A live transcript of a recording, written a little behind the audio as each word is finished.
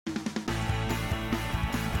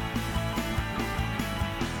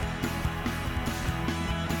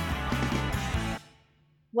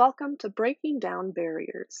Welcome to Breaking Down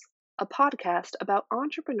Barriers, a podcast about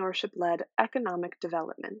entrepreneurship led economic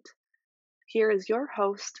development. Here is your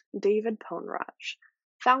host, David Ponraj,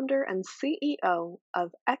 founder and CEO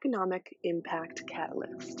of Economic Impact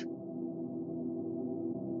Catalyst.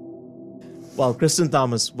 Well, Cristin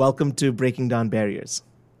Thomas, welcome to Breaking Down Barriers.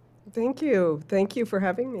 Thank you. Thank you for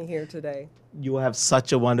having me here today. You have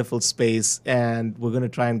such a wonderful space, and we're going to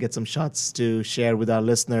try and get some shots to share with our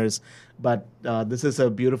listeners. But this is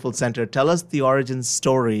a beautiful center. Tell us the origin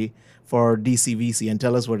story for DCVC and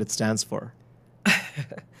tell us what it stands for.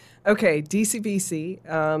 Okay, DCVC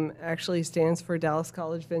actually stands for Dallas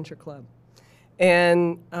College Venture Club.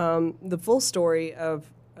 And the full story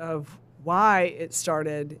of why it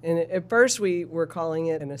started, and at first we were calling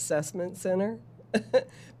it an assessment center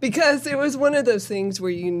because it was one of those things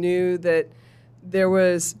where we knew that there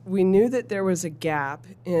was a gap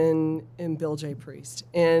in Bill J. Priest.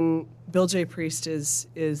 And Bill J. Priest is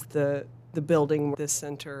the building where this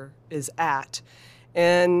center is at.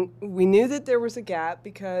 And we knew that there was a gap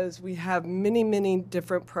because we have many, many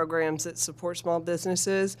different programs that support small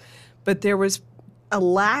businesses, but there was a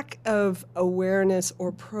lack of awareness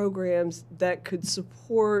or programs that could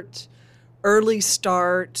support early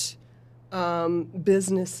start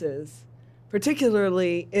businesses,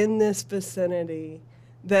 particularly in this vicinity,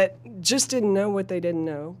 that just didn't know what they didn't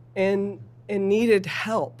know and needed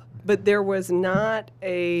help. But there was not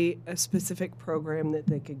a specific program that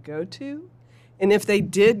they could go to. And if they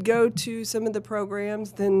did go to some of the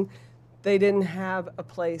programs, then they didn't have a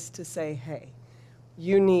place to say, hey,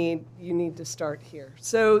 you need to start here.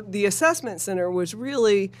 So the assessment center was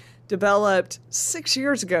really developed 6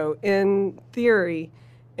 years ago in theory,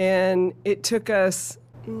 and it took us,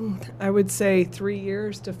 I would say, 3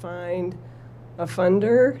 years to find a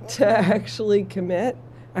funder to actually commit.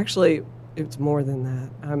 Actually, it's more than that.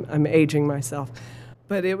 I'm aging myself,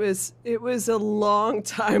 but it was a long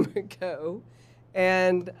time ago.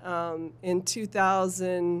 And in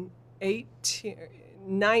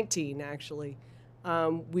 2019, actually,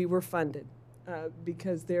 we were funded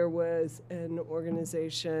because there was an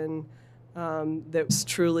organization that was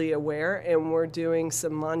truly aware, and we're doing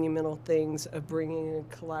some monumental things of bringing a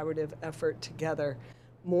collaborative effort together,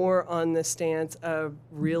 more on the stance of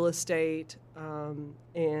real estate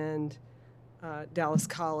and Dallas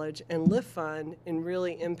College and Lift Fund and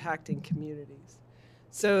really impacting communities.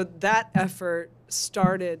 So that effort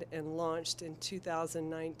started and launched in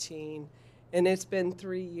 2019, and it's been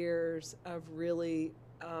 3 years of really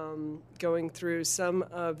going through some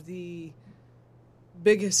of the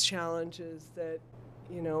biggest challenges that,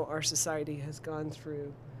 our society has gone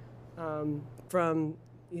through, from,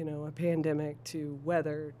 a pandemic to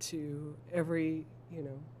weather to every,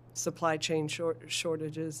 supply chain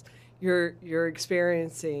shortages. You're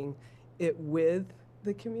experiencing it with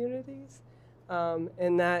the communities.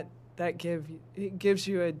 And that gives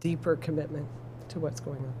you a deeper commitment to what's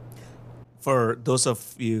going on. For those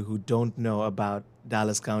of you who don't know about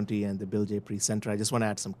Dallas County and the Bill J. Priest Center, I just want to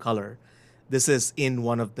add some color. This is in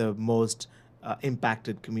one of the most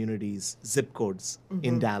impacted communities, zip codes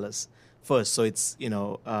in Dallas. First, so it's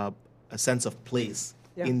a sense of place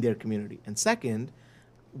in their community. And second,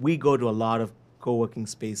 we go to a lot of co-working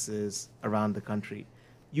spaces around the country.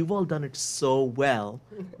 You've all done it so well,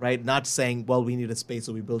 right? Not saying, well, we need a space,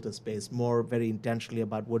 so we built a space. More very intentionally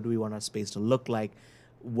about what do we want our space to look like?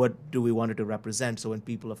 What do we want it to represent? So when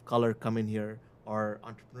people of color come in here or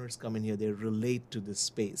entrepreneurs come in here, they relate to this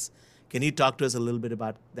space. Can you talk to us a little bit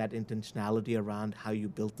about that intentionality around how you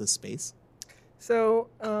built this space? So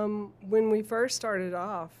when we first started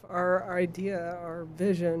off, our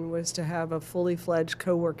vision was to have a fully fledged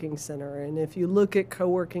co-working center. And if you look at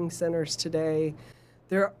co-working centers today,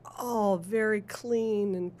 they're all very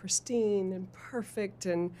clean and pristine and perfect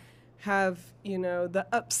and have, the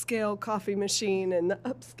upscale coffee machine and the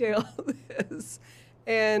upscale this.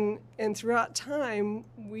 And throughout time,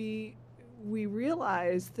 we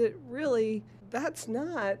realized that really that's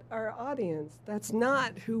not our audience. That's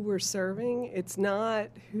not who we're serving. It's not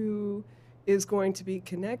who is going to be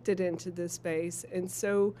connected into this space. And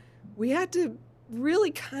so we had to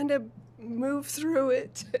really kind of move through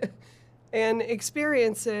it and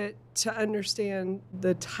experience it to understand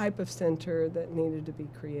the type of center that needed to be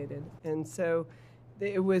created. And so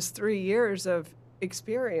it was 3 years of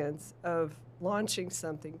experience of launching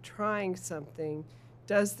something, trying something,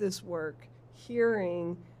 does this work,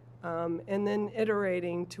 hearing, and then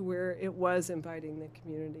iterating to where it was inviting the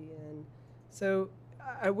community in. So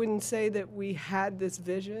I wouldn't say that we had this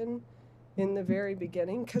vision in the very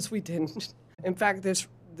beginning, because we didn't. In fact, this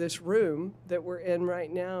room that we're in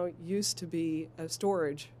right now used to be a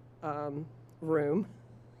storage room.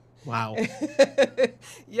 Wow.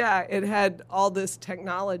 Yeah, it had all this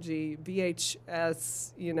technology,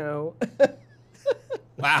 VHS,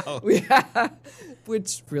 Wow. yeah,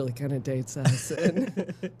 which really kind of dates us.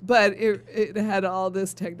 But it had all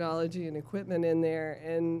this technology and equipment in there,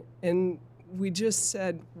 and we just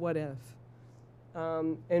said, what if?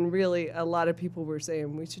 And really, a lot of people were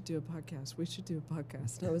saying, we should do a podcast. We should do a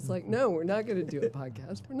podcast. And I was like, no, we're not going to do a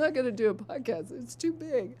podcast. We're not going to do a podcast. It's too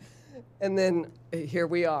big. And then here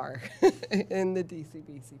we are in the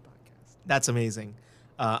DCBC podcast. That's amazing.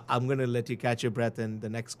 I'm going to let you catch your breath, and the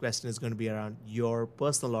next question is going to be around your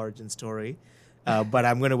personal origin story. But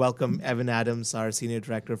I'm going to welcome Evan Adams, our Senior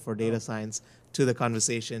Director for Data Science, to the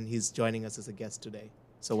conversation. He's joining us as a guest today.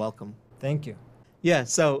 So welcome. Thank you. Yeah,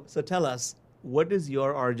 so tell us, what is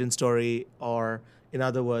your origin story, or in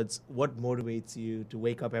other words, what motivates you to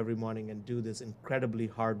wake up every morning and do this incredibly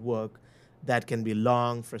hard work that can be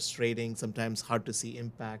long, frustrating, sometimes hard to see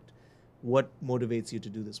impact? What motivates you to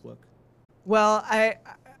do this work? Well,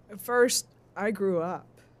 first I grew up.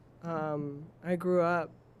 I grew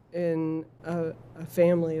up in a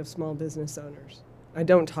family of small business owners. I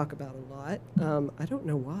don't talk about a lot. I don't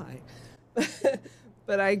know why.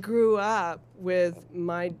 But I grew up with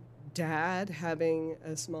my dad having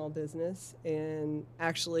a small business, and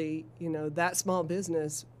actually, that small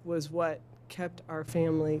business was what kept our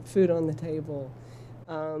family food on the table.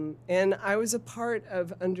 And I was a part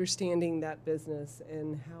of understanding that business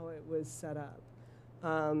and how it was set up.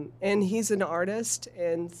 And he's an artist,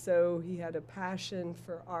 and so he had a passion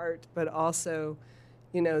for art, but also,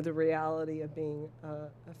 the reality of being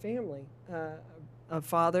a family, a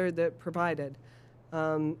father that provided.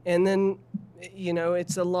 And then,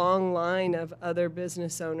 it's a long line of other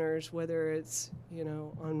business owners, whether it's,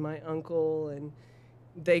 on my uncle, and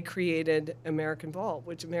they created American Vault,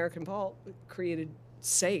 which American Vault created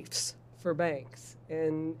safes for banks.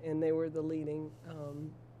 And they were the leading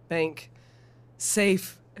bank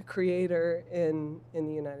safe creator in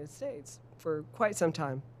the United States for quite some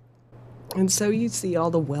time. And so you see all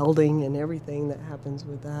the welding and everything that happens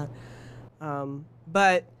with that.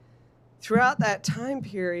 But throughout that time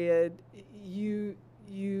period,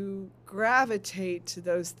 you gravitate to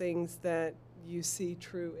those things that you see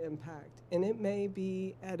true impact. And it may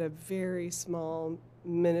be at a very small,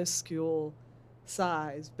 minuscule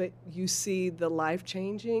size, but you see the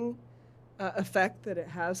life-changing effect that it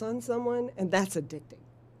has on someone, and that's addicting,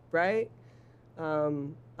 right?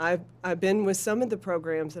 I've been with some of the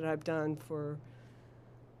programs that I've done for,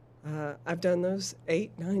 I've done those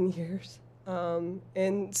 8-9 years.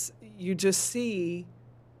 And you just see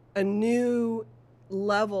a new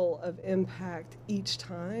level of impact each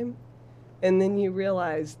time, and then you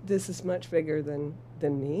realize this is much bigger than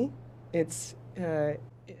me. It's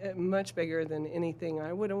much bigger than anything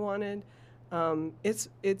I would have wanted.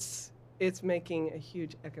 It's making a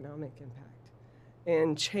huge economic impact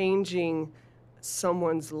and changing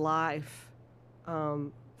someone's life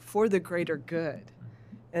for the greater good,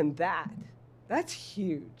 and that's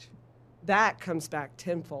huge. That comes back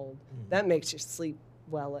tenfold. That makes you sleep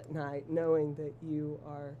well at night, knowing that you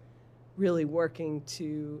are really working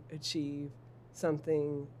to achieve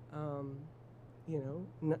something,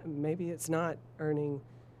 maybe it's not earning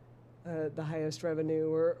the highest revenue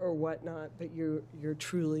or whatnot, but you're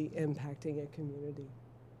truly impacting a community.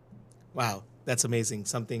 Wow, that's amazing.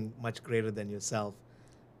 Something much greater than yourself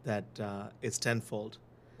that is tenfold.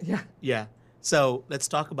 Yeah. Yeah. So let's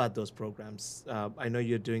talk about those programs. I know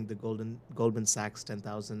you're doing the Goldman Sachs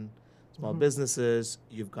 10,000 small businesses.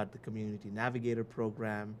 You've got the Community Navigator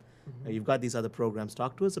program. You've got these other programs.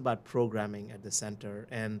 Talk to us about programming at the center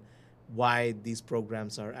and why these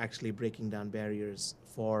programs are actually breaking down barriers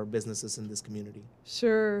for businesses in this community.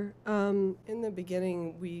 Sure. In the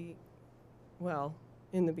beginning, we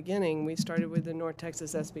started with the North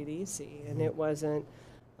Texas SBDC, and it wasn't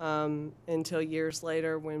until years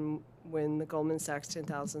later when the Goldman Sachs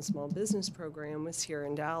 10,000 Small Business Program was here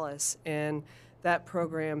in Dallas, and that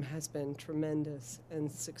program has been tremendous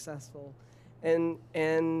and successful.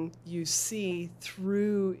 And you see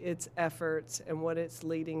through its efforts and what it's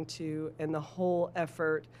leading to and the whole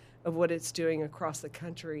effort of what it's doing across the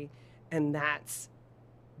country, and that's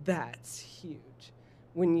huge.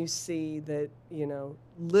 When you see that,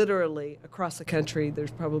 literally across the country,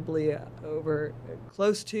 there's probably over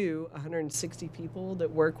close to 160 people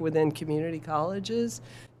that work within community colleges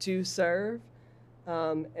to serve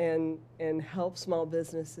and help small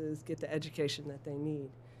businesses get the education that they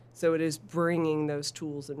need. So it is bringing those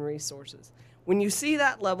tools and resources. When you see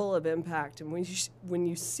that level of impact and when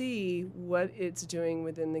you see what it's doing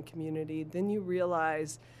within the community, then you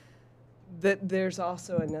realize that there's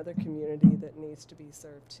also another community that needs to be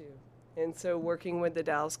served too. And so working with the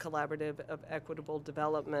Dallas Collaborative of Equitable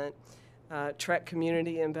Development, Trek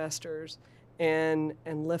Community Investors, and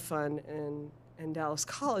Lift Fund and Dallas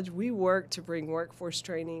College, we work to bring workforce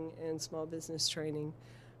training and small business training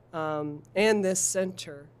and this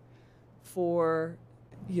center for,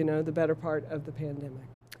 the better part of the pandemic.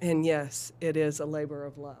 And yes, it is a labor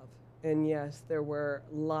of love. And yes, there were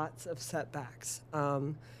lots of setbacks.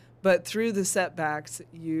 But through the setbacks,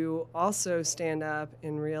 you also stand up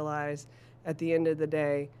and realize at the end of the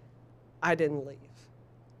day, I didn't leave.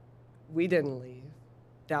 We didn't leave.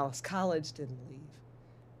 Dallas College didn't leave.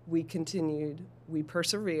 We continued, we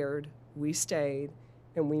persevered, we stayed,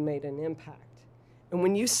 and we made an impact. And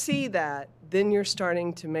when you see that, then you're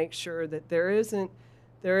starting to make sure that there isn't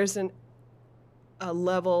a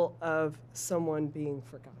level of someone being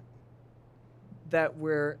forgotten, that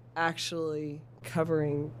we're actually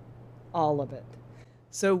covering all of it.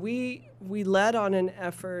 So we led on an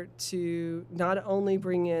effort to not only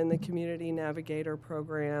bring in the Community Navigator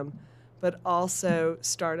program, but also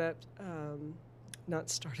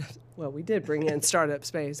we did bring in Startup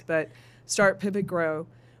Space, but Start, Pivot, Grow,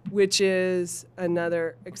 which is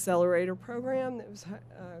another accelerator program that was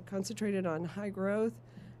concentrated on high growth,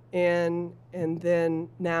 and then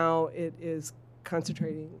now it is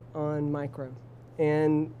concentrating on micro.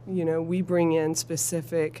 And, we bring in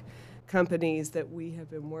specific companies that we have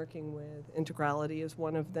been working with. Integrality is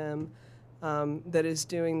one of them that is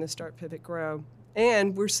doing the Start, Pivot, Grow.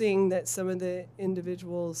 And we're seeing that some of the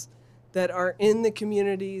individuals that are in the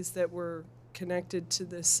communities that were connected to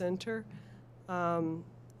this center,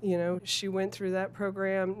 she went through that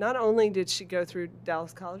program. Not only did she go through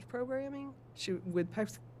Dallas College programming, with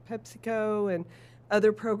PepsiCo and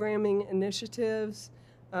other programming initiatives,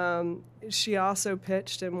 she also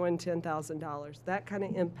pitched and won $10,000. That kind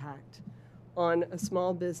of impact on a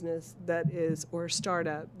small business or a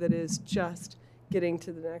startup that is just getting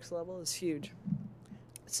to the next level is huge.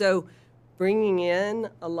 So bringing in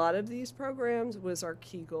a lot of these programs was our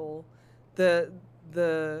key goal. The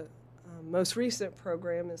most recent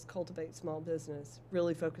program is Cultivate Small Business,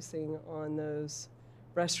 really focusing on those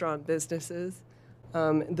restaurant businesses,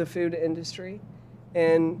 the food industry,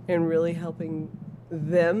 and really helping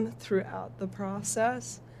them throughout the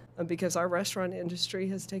process, because our restaurant industry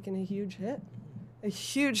has taken a huge hit.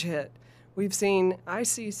 I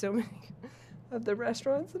see so many of the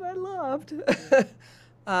restaurants that I loved.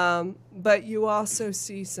 But you also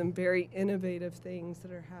see some very innovative things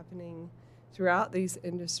that are happening throughout these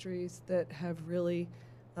industries that have really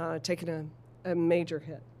taken a major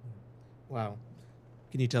hit. Wow.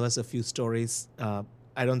 Can you tell us a few stories? I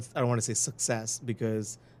don't want to say success,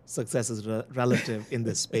 because success is relative in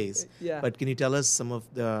this space. Yeah. But can you tell us some of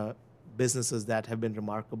the businesses that have been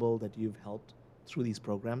remarkable that you've helped through these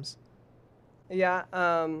programs? Yeah.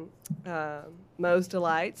 Mo's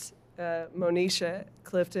Delights. Monisha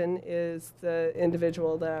Clifton is the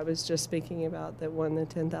individual that I was just speaking about that won the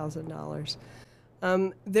 $10,000.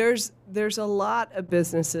 There's a lot of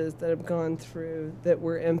businesses that have gone through that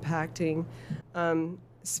we're impacting.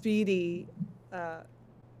 Speedy,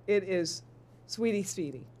 it is Sweetie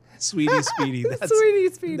Speedy. Sweetie Speedy.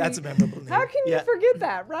 Sweetie Speedy. That's a memorable name. How can you forget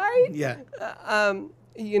that, right? Yeah.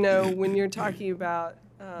 When you're talking about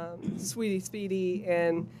Sweetie Speedy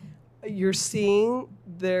and you're seeing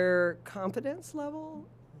their confidence level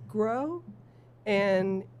grow,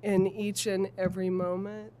 and in each and every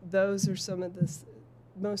moment, those are some of the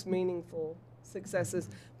most meaningful successes.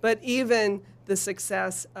 But even the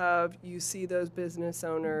success of, you see those business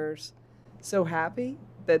owners so happy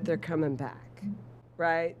that they're coming back,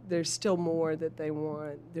 right? There's still more that they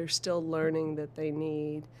want. They're still learning that they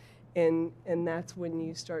need. And that's when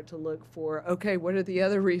you start to look for, okay, what are the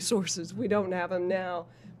other resources? We don't have them now.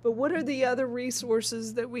 But what are the other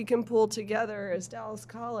resources that we can pull together as Dallas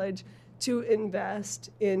College to invest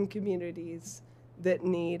in communities that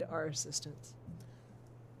need our assistance?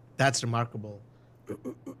 That's remarkable.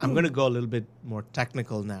 I'm going to go a little bit more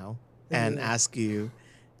technical now and ask you,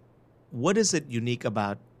 what is it unique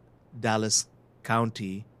about Dallas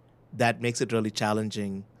County that makes it really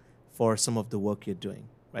challenging for some of the work you're doing,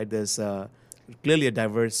 right? There's clearly a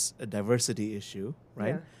diversity issue,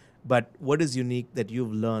 right? Yeah. But what is unique that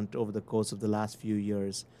you've learned over the course of the last few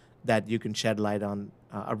years that you can shed light on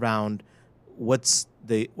around what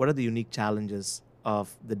are the unique challenges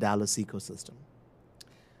of the Dallas ecosystem?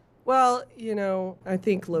 Well, I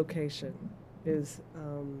think location is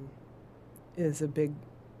a big,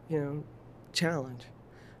 challenge.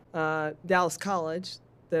 Dallas College,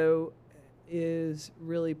 though, is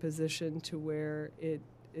really positioned to where it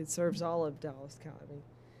serves all of Dallas County.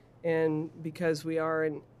 And because we are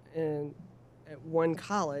at one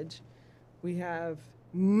college, we have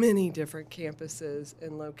many different campuses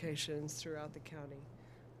and locations throughout the county,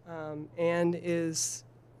 and is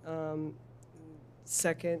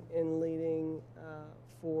second in leading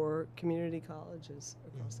for community colleges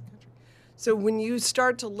across the country. So when you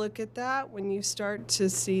start to look at that, when you start to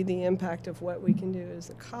see the impact of what we can do as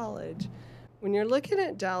a college, when you're looking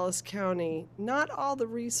at Dallas County, not all the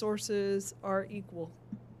resources are equal.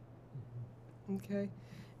 Okay?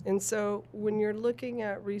 And so when you're looking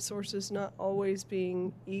at resources not always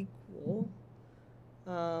being equal,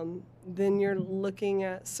 then you're looking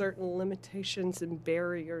at certain limitations and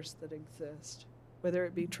barriers that exist, whether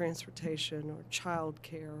it be transportation or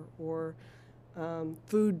childcare or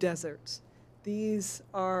food deserts. These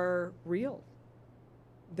are real.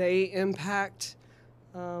 They impact,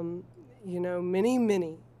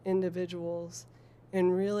 many individuals.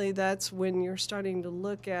 And really that's when you're starting to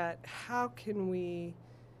look at how can we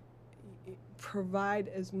provide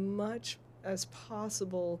as much as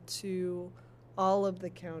possible to all of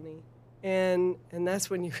the county. And that's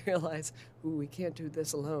when you realize, we can't do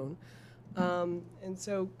this alone. And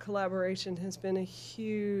so collaboration has been a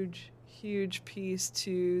huge, huge piece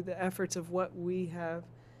to the efforts of what we have,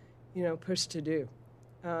 pushed to do.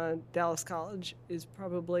 Dallas College is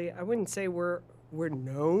probably, I wouldn't say we're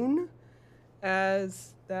known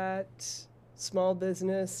as that small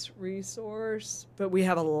business resource, but we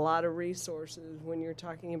have a lot of resources when you're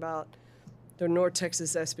talking about the North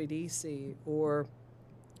Texas SBDC or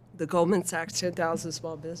the Goldman Sachs 10,000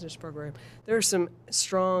 Small Business Program. There are some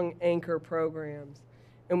strong anchor programs,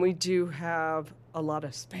 and we do have a lot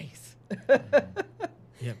of space.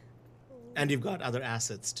 Yeah. And you've got other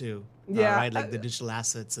assets too, Yeah. right? Like the digital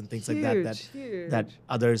assets and things Huge, like that huge. that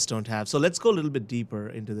others don't have. So let's go a little bit deeper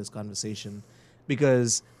into this conversation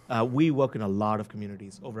because we work in a lot of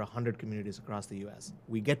communities, over 100 communities across the U.S.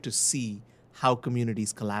 We get to see how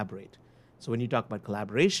communities collaborate. So when you talk about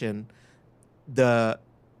collaboration, the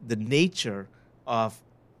nature of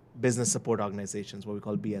business support organizations, what we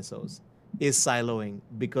call BSOs, is siloing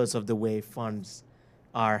because of the way funds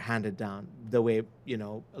are handed down, the way,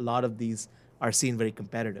 a lot of these are seen very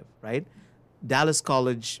competitive, right? Dallas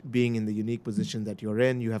College being in the unique position that you're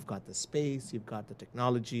in, you have got the space, you've got the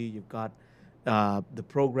technology, you've got the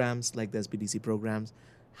programs like the SBDC programs.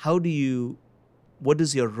 What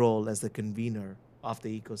is your role as the convener of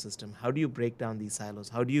the ecosystem? How do you break down these silos?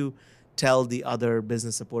 How do you tell the other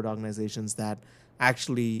business support organizations that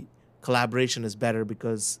actually collaboration is better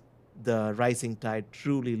because the rising tide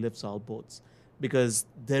truly lifts all boats? Because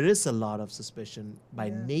there is a lot of suspicion by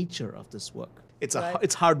nature of this work. It's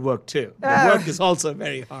hard work too. The work is also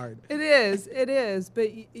very hard. It is,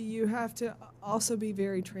 but you have to also be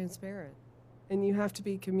very transparent, and you have to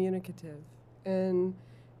be communicative, and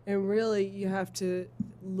really you have to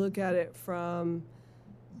look at it from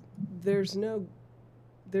there's no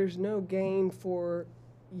gain for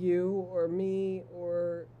you or me,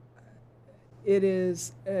 or it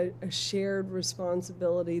is a shared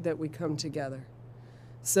responsibility that we come together.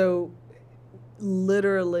 So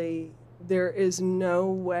literally, there is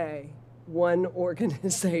no way one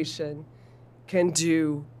organization can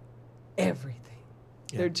do everything.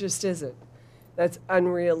 Yeah. There just isn't. That's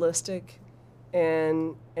unrealistic,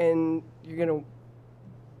 and you're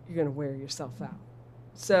gonna wear yourself out.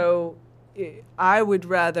 So I would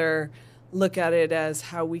rather look at it as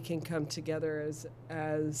how we can come together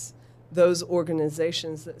as those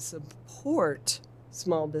organizations that support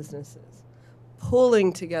small businesses,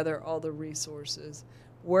 pulling together all the resources,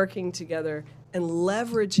 working together, and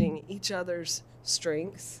leveraging each other's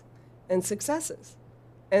strengths and successes.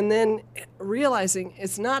 And then realizing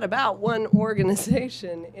it's not about one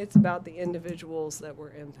organization, it's about the individuals that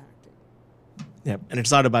we're impacting. Yep, and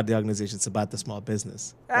it's not about the organization, it's about the small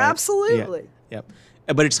business. Right? Absolutely. Yep.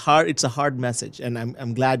 But it's hard. It's a hard message, and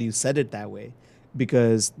I'm glad you said it that way,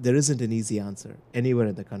 because there isn't an easy answer anywhere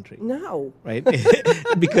in the country. No. Right?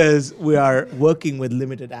 Because we are working with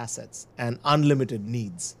limited assets and unlimited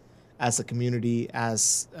needs as a community,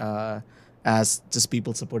 as just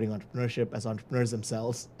people supporting entrepreneurship, as entrepreneurs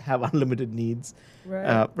themselves have unlimited needs.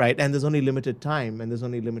 Right. Right? And there's only limited time and there's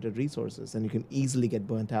only limited resources, and you can easily get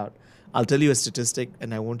burnt out. I'll tell you a statistic,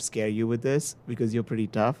 and I won't scare you with this because you're pretty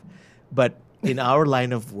tough, but in our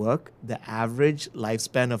line of work, the average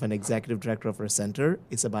lifespan of an executive director of a center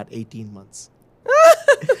is about 18 months.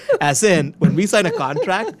 As in, when we sign a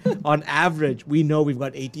contract, on average, we know we've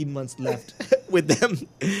got 18 months left with them.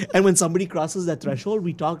 And when somebody crosses that threshold,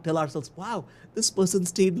 we tell ourselves, wow, this person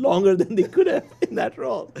stayed longer than they could have in that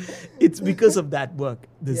role. It's because of that work.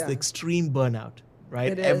 There's the extreme burnout,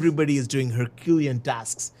 right? Everybody is doing Herculean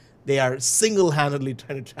tasks. They are single-handedly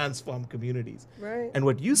trying to transform communities. Right. And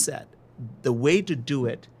what you said, the way to do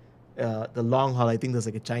it, the long haul, I think there's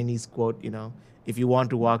like a Chinese quote, if you want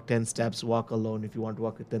to walk 10 steps, walk alone. If you want to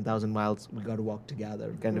walk 10,000 miles, we got to walk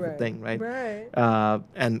together, kind of a thing, right? Right.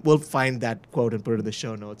 And we'll find that quote and put it in the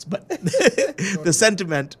show notes. But the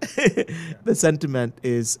sentiment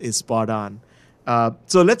is spot on.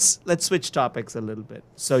 So let's switch topics a little bit.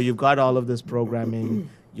 So you've got all of this programming.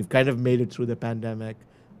 You've kind of made it through the pandemic.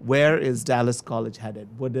 Where is Dallas College headed?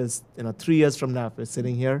 What is 3 years from now, if we're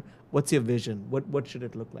sitting here, what's your vision? What should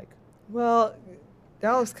it look like? Well,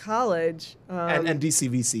 Dallas College and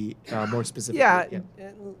DCVC more specifically. Yeah.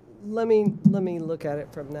 Let me look at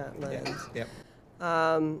it from that lens. Yeah.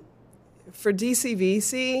 For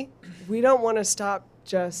DCVC, we don't want to stop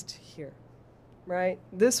just here, right?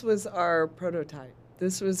 This was our prototype.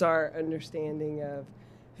 This was our understanding of,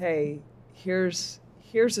 hey, here's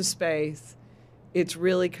a space. It's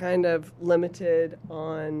really kind of limited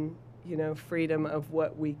on, freedom of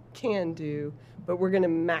what we can do, but we're going to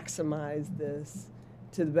maximize this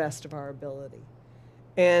to the best of our ability.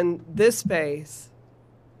 And this space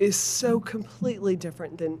is so completely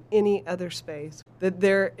different than any other space that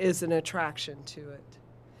there is an attraction to it.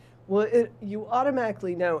 Well, you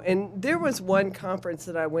automatically know. And there was one conference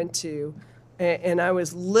that I went to, and I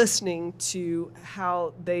was listening to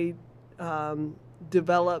how they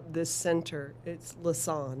developed this center. It's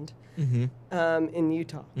Lassonde in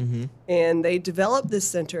Utah. Mm-hmm. And they developed this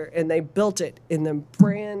center, and they built it in the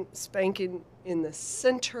brand spanking in the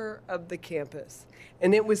center of the campus.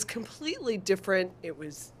 And it was completely different. It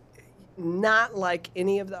was not like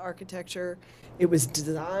any of the architecture. It was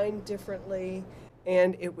designed differently,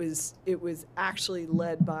 and it was actually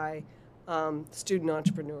led by student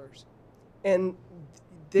entrepreneurs. And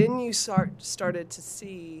then you started to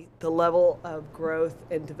see the level of growth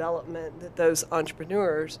and development that those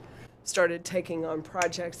entrepreneurs started taking on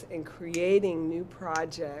projects and creating new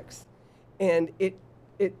projects, and it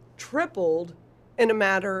tripled in a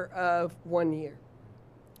matter of 1 year.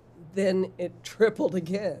 Then it tripled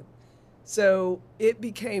again. So it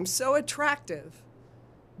became so attractive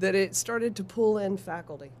that it started to pull in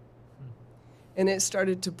faculty. And it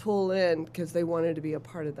started to pull in because they wanted to be a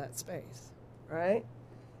part of that space, right?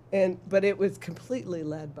 But it was completely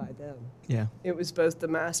led by them. Yeah. It was both the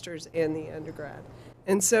master's and the undergrad.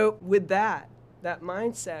 And so with that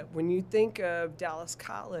mindset, when you think of Dallas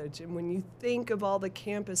College and when you think of all the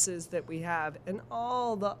campuses that we have and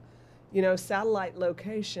all the, satellite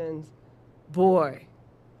locations, boy,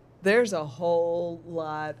 there's a whole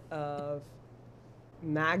lot of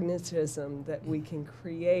magnetism that we can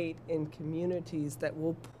create in communities that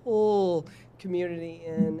will pull community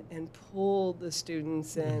in and pull the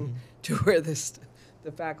students in to where the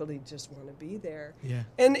faculty just want to be there. Yeah.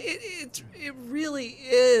 And it really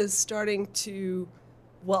is starting to,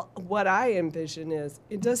 well, what I envision is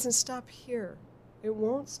it doesn't stop here. It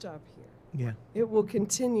won't stop here. Yeah. It will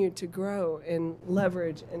continue to grow and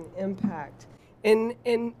leverage and impact in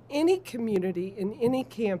any community, in any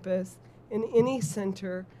campus, in any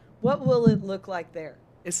center. What will it look like there?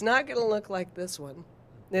 It's not going to look like this one.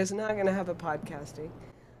 It's not going to have a podcasting,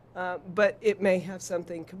 but it may have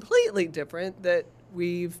something completely different that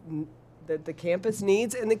the campus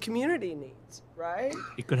needs and the community needs, right?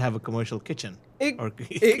 It could have a commercial kitchen. It could.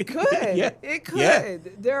 Yeah. It could. Yeah.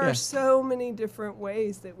 There are so many different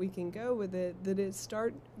ways that we can go with it that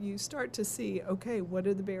you start to see, okay, what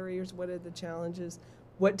are the barriers? What are the challenges?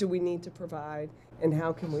 What do we need to provide? And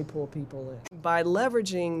how can we pull people in? By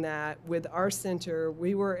leveraging that with our center,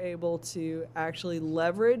 we were able to actually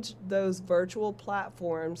leverage those virtual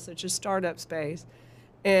platforms such as Startup Space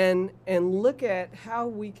and look at how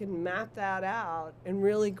we can map that out and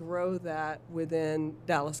really grow that within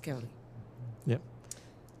Dallas County. Yep.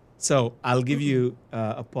 So I'll give you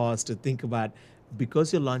a pause to think about,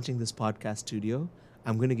 because you're launching this podcast studio,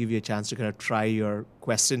 I'm going to give you a chance to kind of try your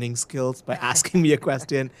questioning skills by asking me a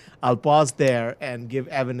question. I'll pause there and give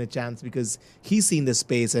Evan a chance because he's seen the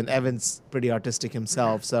space and Evan's pretty artistic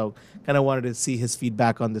himself. So kind of wanted to see his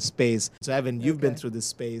feedback on the space. So Evan, you've been through this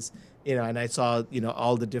space, and I saw,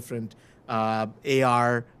 all the different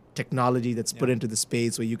AR technology that's put into the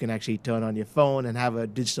space where you can actually turn on your phone and have a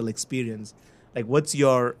digital experience. Like, what's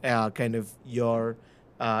your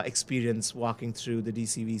experience walking through the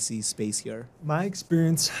DCVC space here? My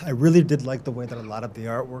experience, I really did like the way that a lot of the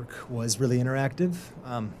artwork was really interactive.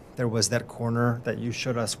 There was that corner that you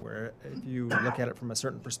showed us where if you look at it from a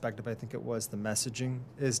certain perspective, I think it was the messaging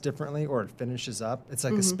is differently, or it finishes up. It's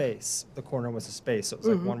like a space. The corner was a space, so it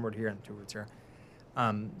was like one word here and two words here.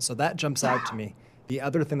 So that jumps out to me. The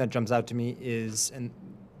other thing that jumps out to me is, and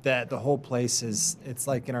that the whole place it's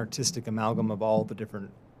like an artistic amalgam of all the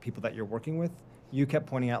different people that you're working with. You kept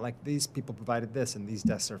pointing out, like, these people provided this, and these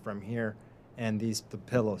desks are from here, and the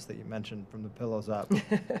pillows that you mentioned, from the pillows up,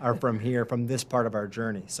 are from here, from this part of our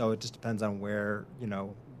journey. So it just depends on where,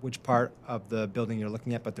 which part of the building you're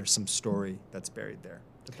looking at, but there's some story that's buried there,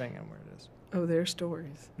 depending on where it is. Oh, there's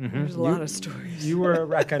stories. Mm-hmm. There's a lot of stories. You were a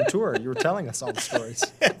raconteur. You were telling us all the stories.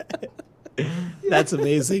 That's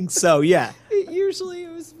amazing. So, yeah. Usually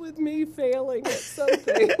it was with me failing at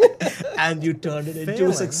something. And you turned it into a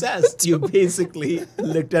Failing. success. You basically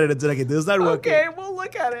looked at it and said, okay, this is not working. Okay, we'll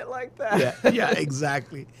look at it like that. Yeah,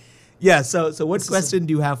 exactly. Yeah, so what question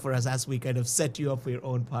do you have for us as we kind of set you up for your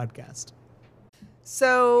own podcast?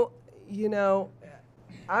 So,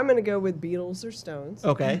 I'm going to go with Beatles or Stones.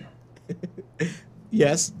 Okay.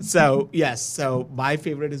 Yes. So my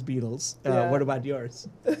favorite is Beatles. Yeah. What about yours?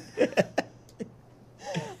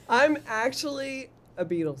 I'm actually a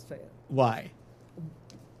Beatles fan. Why?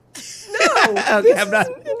 No. Okay, I'm not.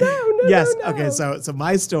 No. Yes. No. Okay. So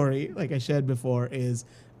my story, like I shared before, is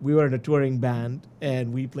we were in a touring band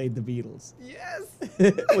and we played the Beatles.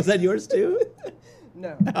 Yes. Was that yours too?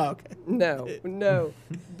 No. Oh, okay. No.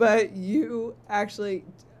 But you actually,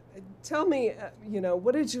 tell me,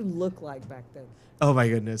 what did you look like back then? Oh my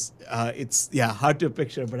goodness. It's hard to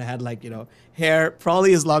picture, but I had hair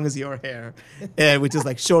probably as long as your hair, which is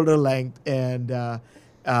like shoulder length, and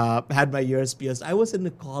had my ears pierced. I was in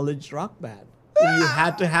a college rock band. You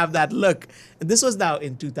had to have that look. And this was now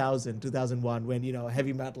in 2001, when,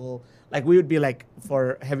 heavy metal, like we would be like,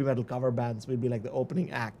 for heavy metal cover bands, we'd be like the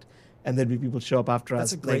opening act. And then people show up after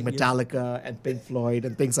That's us, a playing great Metallica and Pink Floyd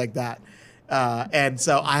and things like that. And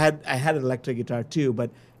so I had an electric guitar too,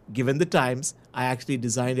 but given the times, I actually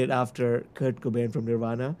designed it after Kurt Cobain from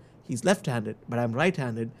Nirvana. He's left-handed, but I'm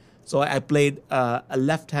right-handed. So I played a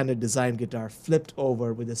left-handed design guitar flipped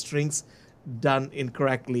over with the strings done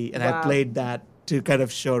incorrectly, and Wow. I played that to kind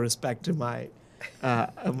of show respect to my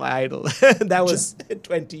idol. That was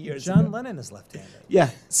 20 years ago. John Lennon is left-handed. Yeah.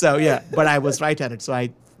 So but I was right-handed. So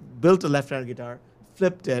I built a left-handed guitar,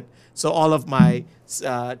 flipped it, so all of my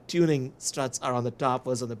tuning struts are on the top,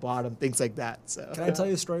 was on the bottom, things like that. So Can I tell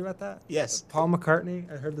you a story about that? Yes. Paul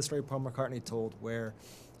McCartney, I heard the story Paul McCartney told where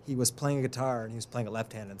he was playing a guitar and he was playing it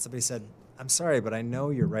left-handed. And somebody said, "I'm sorry, but I know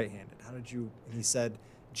you're right-handed. How did you?" And he said,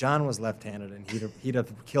 "John was left-handed, and he'd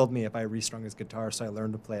have killed me if I restrung his guitar, so I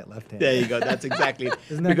learned to play it left-handed." There you go. That's exactly it.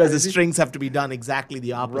 Isn't that Because crazy? the strings have to be done exactly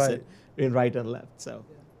the opposite Right. in right and left. So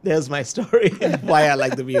there's my story why I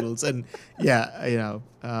like the Beatles. And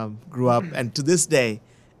grew up. And to this day,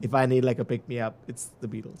 if I need like a pick-me-up, it's the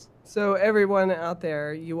Beatles. So everyone out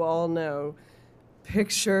there, you all know,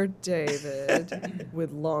 picture David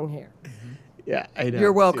with long hair. Yeah, I know.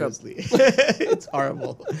 You're welcome. Seriously. It's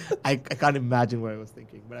horrible. I can't imagine what I was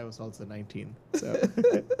thinking, but I was also 19. So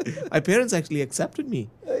my parents actually accepted me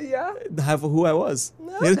Yeah. for who I was.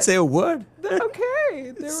 No. They didn't say a word.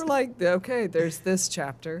 Okay. They were like, okay, there's this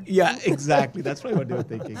chapter. Yeah, exactly. That's probably what they were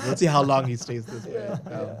thinking. Let's see how long he stays this way.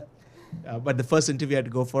 But the first interview I had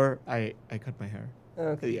to go for, I cut my hair.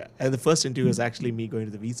 Okay. Yeah, and the first interview was actually me going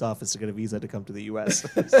to the visa office to get a visa to come to the U.S.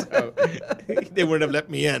 So they wouldn't have let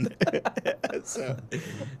me in. So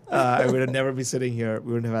I would have never be sitting here.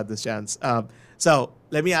 We wouldn't have had this chance. So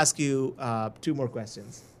let me ask you two more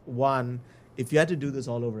questions. One, if you had to do this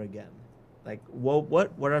all over again, like what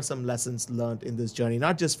are some lessons learned in this journey,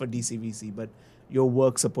 not just for DCVC, but your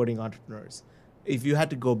work supporting entrepreneurs? If you had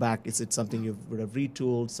to go back, is it something you would have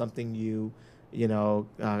retooled, something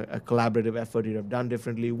a collaborative effort you'd have done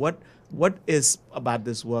differently? What is about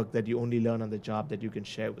this work that you only learn on the job that you can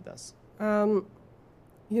share with us? I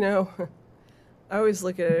always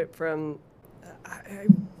look at it from, I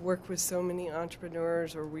work with so many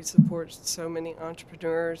entrepreneurs, or we support so many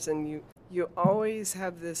entrepreneurs, and you always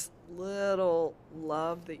have this little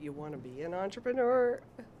love that you want to be an entrepreneur.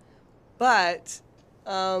 But,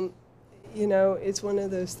 it's one of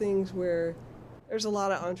those things where there's a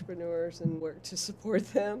lot of entrepreneurs and work to support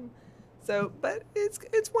them. So, but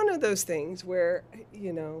it's one of those things where,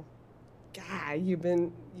 you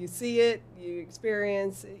see it, you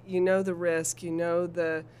experience, the risk,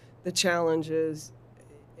 the challenges,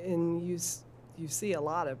 and you see a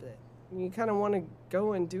lot of it. And you kind of want to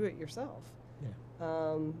go and do it yourself.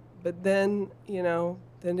 Yeah. But then,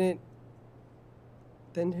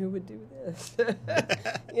 then who would do this?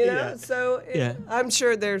 Yeah. So Yeah. I'm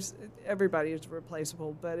sure everybody is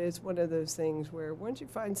replaceable, but it's one of those things where once you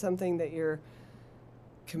find something that you're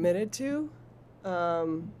committed to,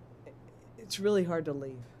 it's really hard to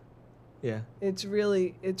leave. Yeah. It's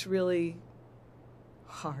really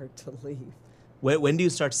hard to leave. When do you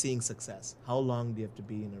start seeing success? How long do you have to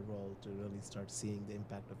be in a role to really start seeing the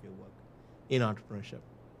impact of your work in entrepreneurship?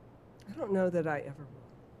 I don't know that I ever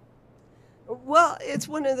will. Well, it's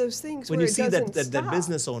one of those things When where you it see doesn't that stop.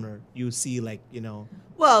 business owner, you see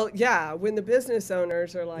Well, yeah, when the business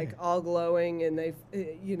owners are like all glowing and they've,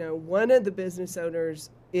 one of the business owners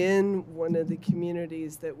in one of the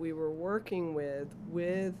communities that we were working with,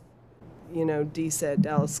 DCED,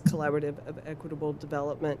 Dallas Collaborative of Equitable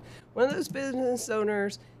Development, one of those business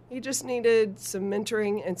owners, he just needed some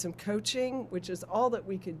mentoring and some coaching, which is all that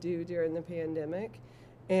we could do during the pandemic.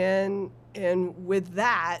 And with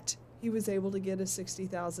that, he was able to get a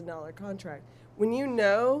 $60,000 contract. When you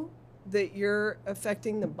know that you're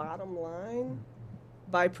affecting the bottom line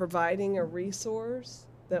by providing a resource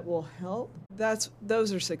that will help, those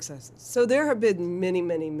are successes. So there have been many,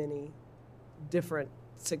 many, many different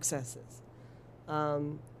successes.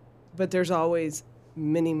 But there's always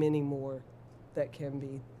many, many more that can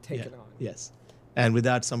be taken on. Yes. And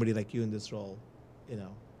without somebody like you in this role,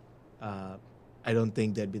 I don't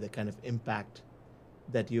think there'd be the kind of impact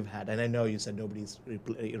that you've had. And I know you said nobody's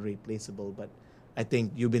irreplaceable, but I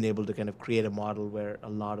think you've been able to kind of create a model where a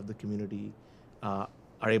lot of the community are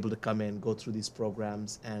able to come in, go through these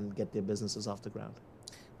programs, and get their businesses off the ground.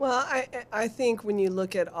 Well, I think when you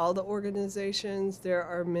look at all the organizations, there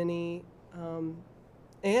are many,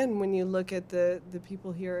 and when you look at the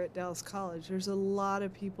people here at Dallas College, there's a lot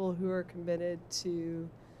of people who are committed to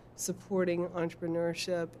supporting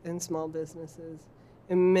entrepreneurship and small businesses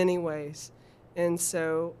in many ways. And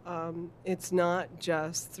so it's not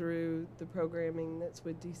just through the programming that's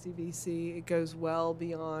with DCVC. It goes well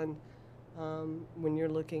beyond when you're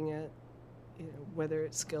looking at whether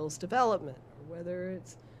it's skills development or whether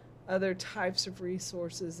it's other types of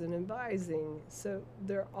resources and advising. So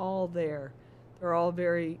they're all there. They're all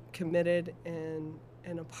very committed and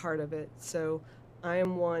a part of it. So I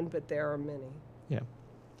am one, but there are many. Yeah.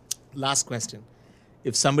 Last question.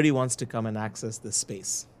 If somebody wants to come and access this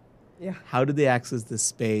space, how do they access this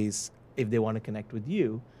space if they want to connect with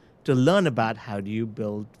you to learn about how do you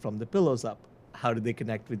build from the pillows up? How do they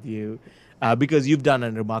connect with you? Because you've done a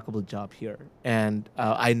remarkable job here. And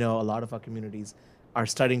I know a lot of our communities are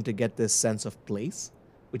starting to get this sense of place,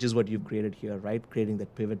 which is what you've created here, right? Creating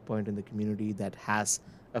that pivot point in the community that has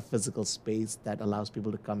a physical space that allows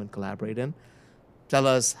people to come and collaborate in. Tell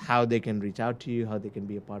us how they can reach out to you, how they can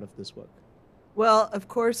be a part of this work. Well, of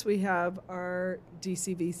course, we have our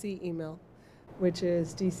DCVC email, which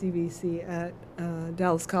is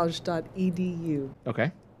dcvc@dallascollege.edu.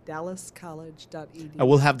 Okay. dallascollege.edu.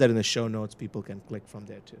 We'll have that in the show notes. People can click from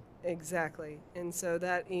there too. Exactly. And so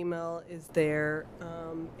that email is there,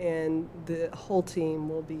 and the whole team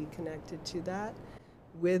will be connected to that.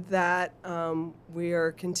 With that, we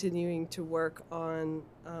are continuing to work on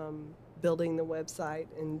building the website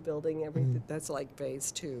and building everything. That's like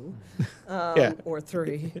phase 2 or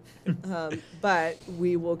 3. But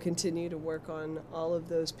we will continue to work on all of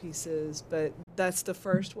those pieces. But that's the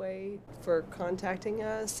first way for contacting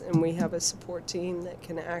us. And we have a support team that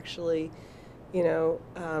can actually,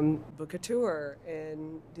 book a tour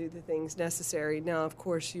and do the things necessary. Now, of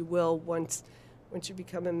course, you will, once you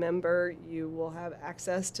become a member, you will have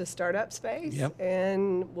access to startup space,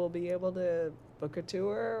 and we'll be able to book a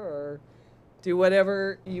tour or do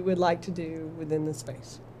whatever you would like to do within the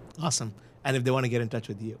space. Awesome. And if they want to get in touch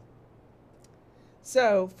with you?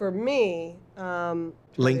 So for me...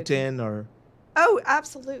 LinkedIn or... Oh,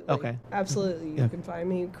 absolutely. Okay. Absolutely. You can find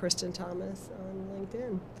me, Cristin Thomas, on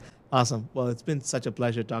LinkedIn. Awesome. Well, it's been such a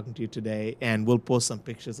pleasure talking to you today, and we'll post some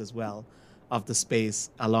pictures as well of the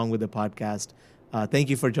space along with the podcast.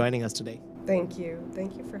 Thank you for joining us today. Thank you.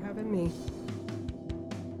 Thank you for having me.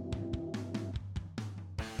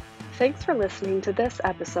 Thanks for listening to this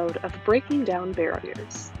episode of Breaking Down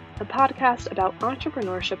Barriers, a podcast about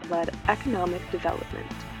entrepreneurship-led economic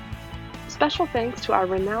development. Special thanks to our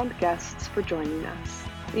renowned guests for joining us.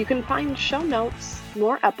 You can find show notes,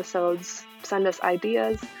 more episodes, send us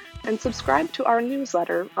ideas, and subscribe to our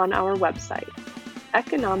newsletter on our website,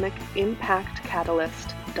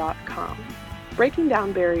 economicimpactcatalyst.com. Breaking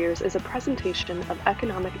Down Barriers is a presentation of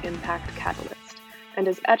Economic Impact Catalyst and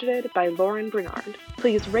is edited by Lauren Bernard.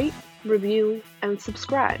 Please rate, review, and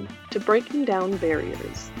subscribe to Breaking Down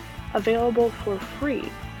Barriers, available for free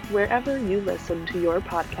wherever you listen to your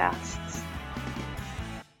podcasts.